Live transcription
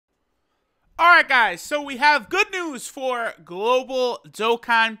Alright guys, so we have good news for Global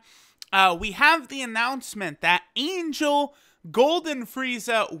Dokkan. We have the announcement that Angel Golden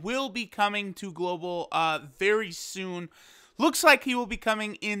Frieza will be coming to Global very soon. Looks like he will be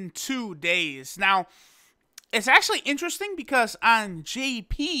coming in 2 days. Now, it's actually interesting because on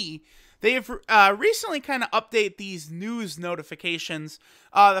JP, they've recently kind of updated these news notifications.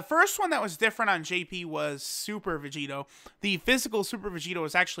 The first one that was different on JP was Super Vegito. The physical Super Vegito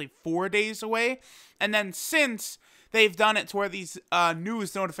was actually 4 days away. And then since they've done it to where these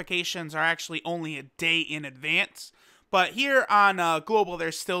news notifications are actually only a day in advance. But here on Global,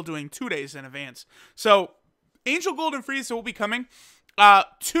 they're still doing 2 days in advance. So, Angel Golden Frieza will be coming.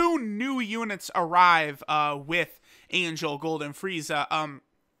 2 new units arrive with Angel Golden Frieza.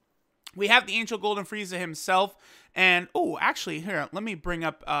 We have the Angel Golden Frieza himself, and, oh, actually, here, let me bring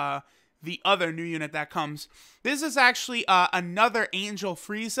up the other new unit that comes. This is actually another Angel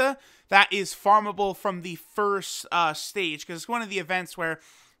Frieza that is farmable from the first stage, because it's one of the events where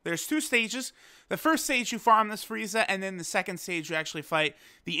there's 2 stages. The first stage, you farm this Frieza, and then the second stage, you actually fight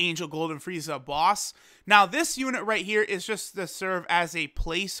the Angel Golden Frieza boss. Now, this unit right here is just to serve as a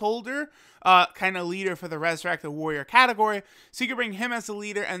placeholder, kind of leader for the Resurrected Warrior category. So you can bring him as a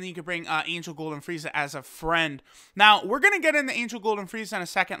leader, and then you can bring Angel Golden Frieza as a friend. Now, we're going to get into Angel Golden Frieza in a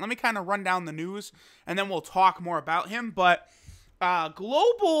second. Let me kind of run down the news, and then we'll talk more about him. But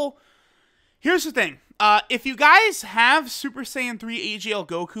Global, here's the thing. If you guys have Super Saiyan 3 AGL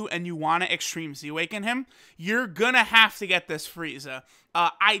Goku and you want to Extreme Z-Awaken him, you're going to have to get this Frieza.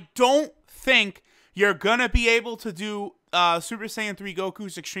 I don't think you're going to be able to do Super Saiyan 3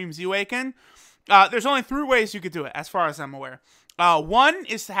 Goku's Extreme Z-Awaken. There's only 3 ways you could do it, as far as I'm aware. One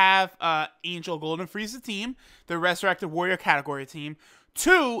is to have Angel Golden Frieza team, the Resurrected Warrior category team.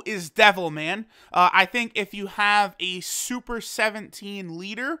 2 is Devilman. I think if you have a Super 17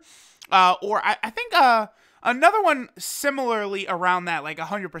 leader, or I think another one similarly around that, like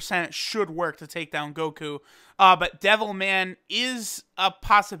 100% should work to take down Goku. But Devilman is a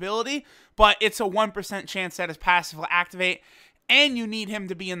possibility, but it's a 1% chance that his passive will activate, and you need him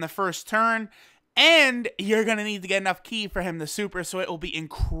to be in the first turn, and you're going to need to get enough ki for him to super, so it will be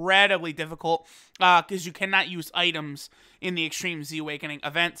incredibly difficult, because you cannot use items in the Extreme Z-Awakening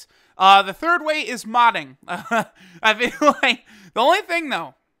event. The third way is modding. I feel like the only thing,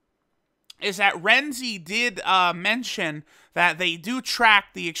 though, is that Renzi did mention that they do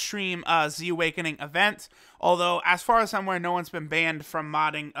track the Extreme Z-Awakening event, although as far as I'm aware, no one's been banned from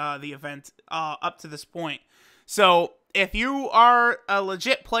modding the event up to this point. So if you are a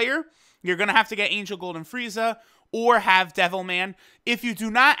legit player, you're going to have to get Angel Golden Frieza or have Devilman. If you do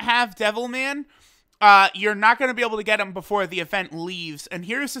not have Devilman, you're not going to be able to get him before the event leaves. And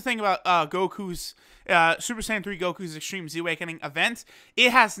here's the thing about Goku's Super Saiyan 3 Goku's Extreme Z-Awakening event.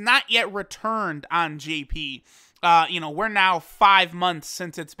 It has not yet returned on JP. You know, we're now 5 months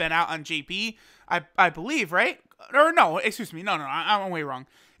since it's been out on JP, I believe, right? Or no, excuse me, no, I'm way wrong.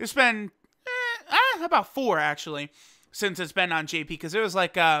 It's been about 4, actually, since it's been on JP, because it was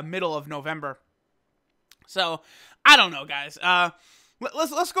like middle of November. So, I don't know, guys.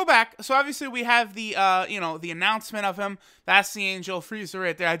 Let's go back. So obviously we have the you know, the announcement of him. That's the Angel Frieza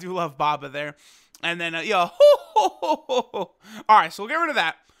right there. I do love Baba there. And then yo, all right, so we'll get rid of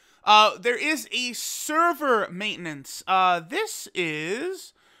that. There is a server maintenance. This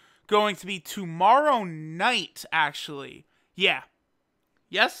is going to be tomorrow night, actually. Yeah.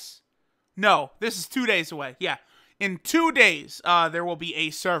 Yes? No, this is 2 days away. Yeah. In 2 days, there will be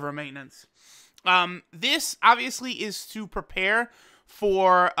a server maintenance. This obviously is to prepare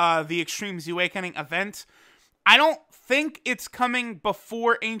for the Extreme Z-Awakening event. I don't think it's coming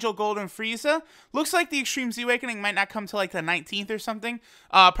before Angel Golden Frieza. Looks like the Extreme Z-Awakening might not come till like the 19th or something.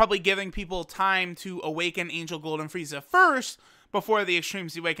 Probably giving people time to awaken Angel Golden Frieza first before the Extreme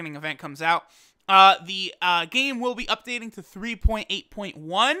Z-Awakening event comes out. The game will be updating to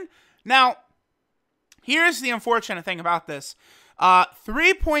 3.8.1. Now, here's the unfortunate thing about this.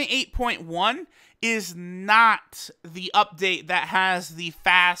 3.8.1 is not the update that has the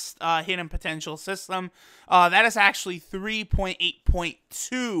fast hidden potential system. That is actually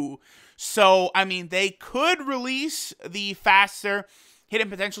 3.8.2. So, I mean, they could release the faster hidden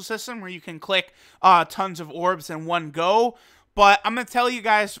potential system where you can click tons of orbs in one go. But I'm going to tell you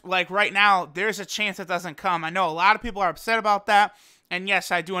guys, like right now, there's a chance it doesn't come. I know a lot of people are upset about that. And yes,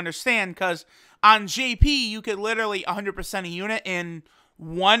 I do understand, because on JP, you could literally 100% a unit in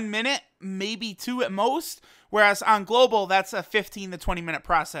 1 minute, maybe 2 at most. Whereas on Global, that's a 15 to 20 minute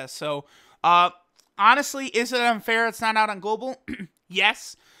process. So, honestly, is it unfair it's not out on Global?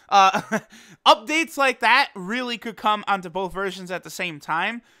 Yes. Updates like that really could come onto both versions at the same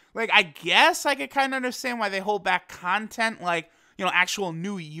time. like, I guess I could kind of understand why they hold back content, like, you know, actual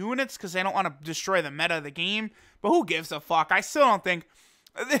new units, because they don't want to destroy the meta of the game. But who gives a fuck? I still don't think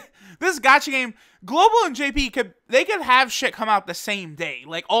this gacha game, Global and JP could have shit come out the same day,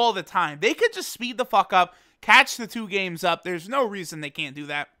 like all the time. They could just speed the fuck up, catch the 2 games up. There's no reason they can't do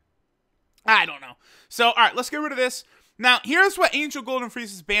that. I don't know. So, all right, let's get rid of this. Now, here's what Angel Golden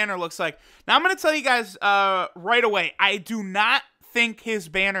Frieza's banner looks like. Now, I'm going to tell you guys right away, I do not think his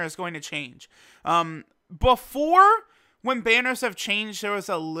banner is going to change. Before, when banners have changed, there was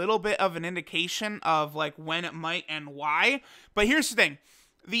a little bit of an indication of like when it might and why. But here's the thing.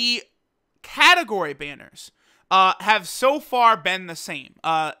 The category banners have so far been the same.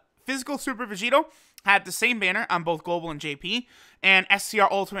 Physical Super Vegito had the same banner on both Global and JP, and SCR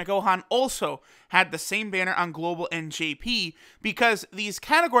Ultimate Gohan also had the same banner on Global and JP, because these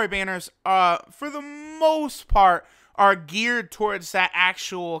category banners, for the most part, are geared towards that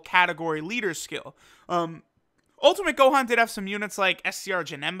actual category leader skill. Ultimate Gohan did have some units like SCR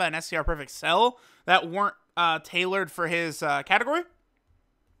Janemba and SCR Perfect Cell that weren't tailored for his category,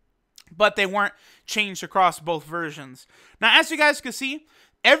 but they weren't changed across both versions. Now, as you guys can see,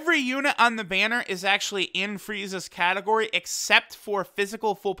 every unit on the banner is actually in Frieza's category except for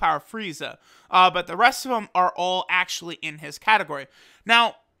Physical Full Power Frieza. But the rest of them are all actually in his category.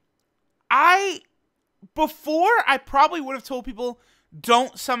 Now, before I probably would have told people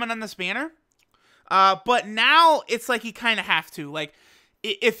don't summon on this banner. But now it's like you kind of have to. Like,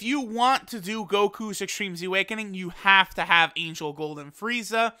 if you want to do Goku's Extreme Z Awakening, you have to have Angel Golden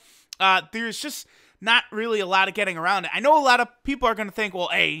Frieza. There's just not really a lot of getting around it. I know a lot of people are going to think, well,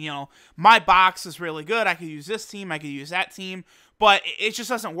 hey, you know, my box is really good. I could use this team. I could use that team. But it just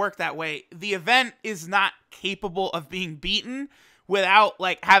doesn't work that way. The event is not capable of being beaten without,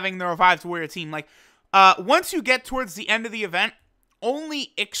 like, having the Revived Warrior team. Like, once you get towards the end of the event,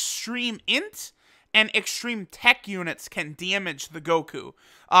 only Extreme Int and Extreme Tech units can damage the Goku.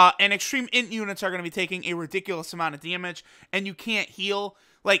 And Extreme Int units are going to be taking a ridiculous amount of damage, and you can't heal.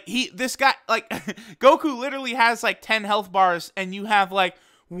 Like, this guy, like, Goku literally has, like, 10 health bars, and you have, like,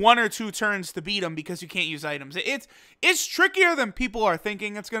 1 or 2 turns to beat him because you can't use items. It's trickier than people are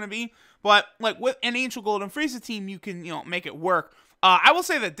thinking it's going to be, but, like, with an Angel Golden Frieza team, you can, you know, make it work. I will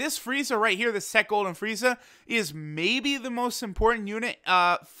say that this Frieza right here, this Tech Golden Frieza, is maybe the most important unit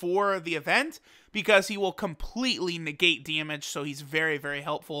for the event, because he will completely negate damage, so he's very, very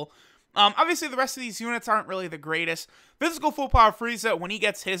helpful. Obviously, the rest of these units aren't really the greatest. Physical Full Power Frieza, when he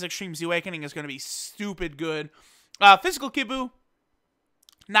gets his Extreme Z Awakening, is going to be stupid good. Physical Kibu,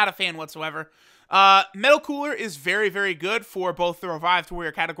 not a fan whatsoever. Metal Cooler is very, very good for both the Revived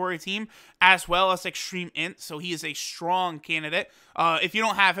Warrior category team as well as Extreme Int, so he is a strong candidate. If you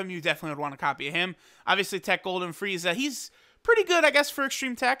don't have him, you definitely would want to copy him. Obviously, Tech Golden Frieza, he's pretty good, I guess, for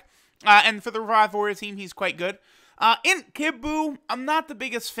Extreme Tech. And for the Revived Warrior team, he's quite good. Int Kibu, I'm not the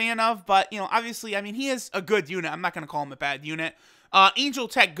biggest fan of, but, you know, obviously, I mean, he is a good unit. I'm not going to call him a bad unit. Angel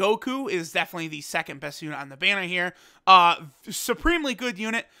Tech Goku is definitely the second best unit on the banner here. Supremely good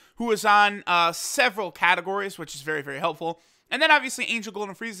unit who is on several categories, which is very, very helpful. And then, obviously, Angel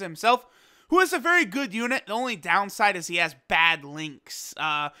Golden Frieza himself, who is a very good unit. The only downside is he has bad links.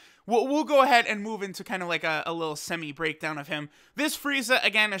 We'll go ahead and move into kind of like a little semi-breakdown of him. This Frieza,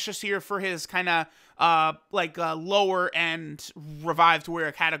 again, is just here for his kind of lower-end Revived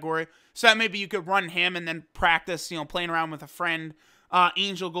Warrior category. So that maybe you could run him and then practice, you know, playing around with a friend.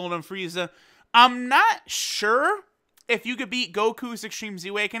 Angel Golden Frieza. I'm not sure if you could beat Goku's Extreme Z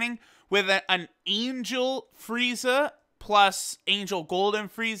Awakening with an Angel Frieza plus Angel Golden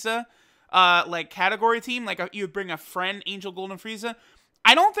Frieza, like, category team. Like, you would bring a friend, Angel Golden Frieza.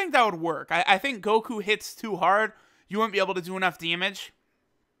 I don't think that would work. I think Goku hits too hard. You wouldn't be able to do enough damage.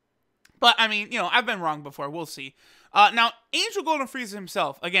 But, I mean, you know, I've been wrong before. We'll see. Now, Angel Golden Frieza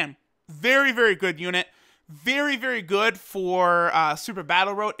himself, again, very, very good unit. Very, very good for Super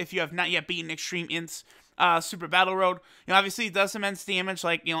Battle Road if you have not yet beaten Extreme Int's Super Battle Road. You know, obviously, he does immense damage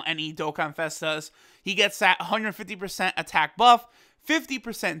like, you know, any Dokkan Fest does. He gets that 150% attack buff,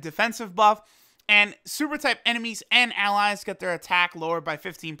 50% defensive buff, and super type enemies and allies get their attack lowered by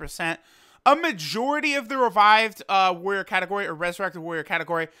 15%. A majority of the Revived Warrior category or Resurrected Warrior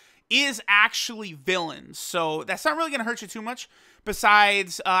category is actually villains, so that's not really going to hurt you too much.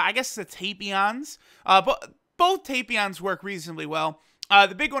 Besides, I guess the Tapions, but both Tapions work reasonably well.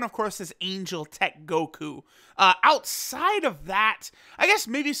 The big one, of course, is Angel Tech Goku. Outside of that, I guess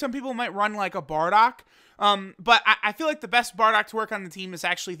maybe some people might run like a Bardock. But I feel like the best Bardock to work on the team is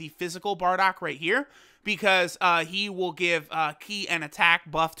actually the physical Bardock right here, because he will give ki and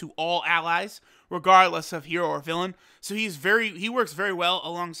attack buff to all allies, regardless of hero or villain. So he works very well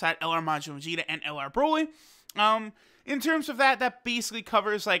alongside LR Majin Vegeta and LR Broly. In terms of that basically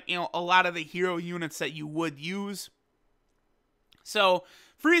covers, like, you know, a lot of the hero units that you would use. So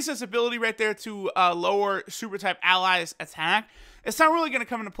Frieza's ability right there to lower super type allies' attack, it's not really going to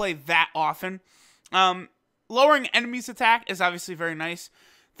come into play that often. Lowering enemies' attack is obviously very nice.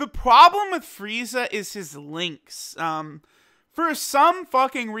 The problem with Frieza is his links. For some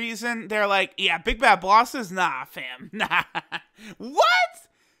fucking reason, they're like, yeah, big bad bosses? Nah, fam. Nah. What?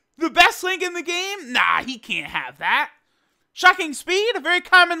 The best link in the game? Nah, he can't have that. Shocking speed? A very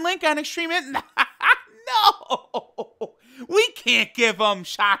common link on Extreme Hit? Nah, no. We can't give him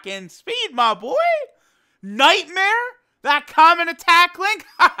shocking speed, my boy. Nightmare? That common attack link?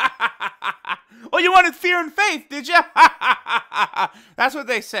 Oh, you wanted Fear and Faith, did you? That's what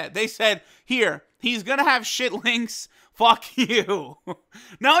they said. They said, here, he's gonna have shit links. Fuck you.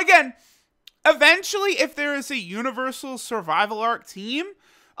 Now, again, eventually, if there is a Universal Survival Arc team,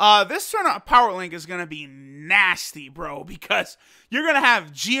 this sort of power link is gonna be nasty, bro, because you're gonna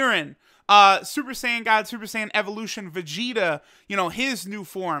have Jiren, Super Saiyan God, Super Saiyan Evolution, Vegeta, you know, his new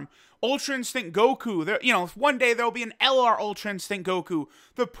form, Ultra Instinct Goku. There, you know, one day there'll be an LR Ultra Instinct Goku.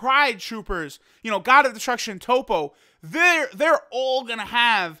 The Pride Troopers, you know, God of Destruction Topo. They're all gonna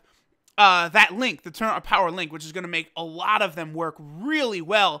have that link, the turn on power link, which is gonna make a lot of them work really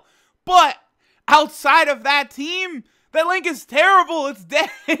well. But outside of that team, that link is terrible. It's dead.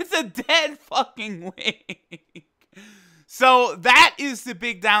 It's a dead fucking link. So that is the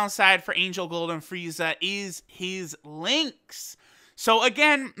big downside for Angel Gold and Frieza, is his links. So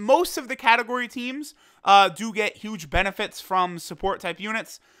again, most of the category teams do get huge benefits from support type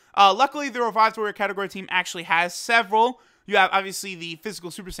units. Luckily, the Revived Warrior category team actually has several. You have obviously the Physical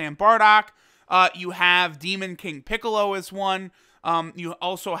Super Saiyan Bardock. You have Demon King Piccolo as one. You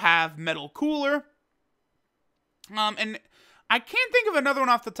also have Metal Cooler. And I can't think of another one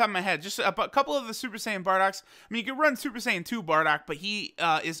off the top of my head. Just a couple of the Super Saiyan Bardocks. I mean, you can run Super Saiyan 2 Bardock, but he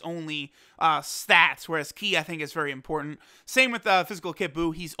is only stats, whereas Ki, I think, is very important. Same with Physical Kid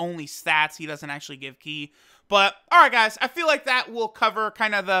Buu. He's only stats. He doesn't actually give Ki. But, alright guys, I feel like that will cover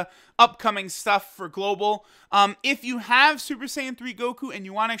kind of the upcoming stuff for Global. If you have Super Saiyan 3 Goku and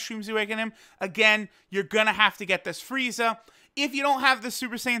you want to Extreme Z Awaken him, again, you're going to have to get this Frieza. If you don't have the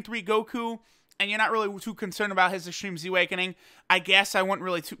Super Saiyan 3 Goku, and you're not really too concerned about his Extreme Z Awakening, I guess I wouldn't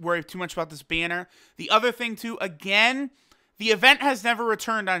really worry too much about this banner. The other thing, too, again, the event has never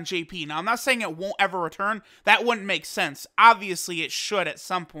returned on JP. Now, I'm not saying it won't ever return. That wouldn't make sense. Obviously, it should at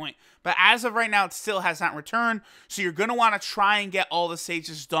some point. But as of right now, it still has not returned. So you're going to want to try and get all the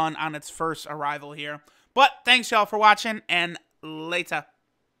stages done on its first arrival here. But thanks, y'all, for watching, and later.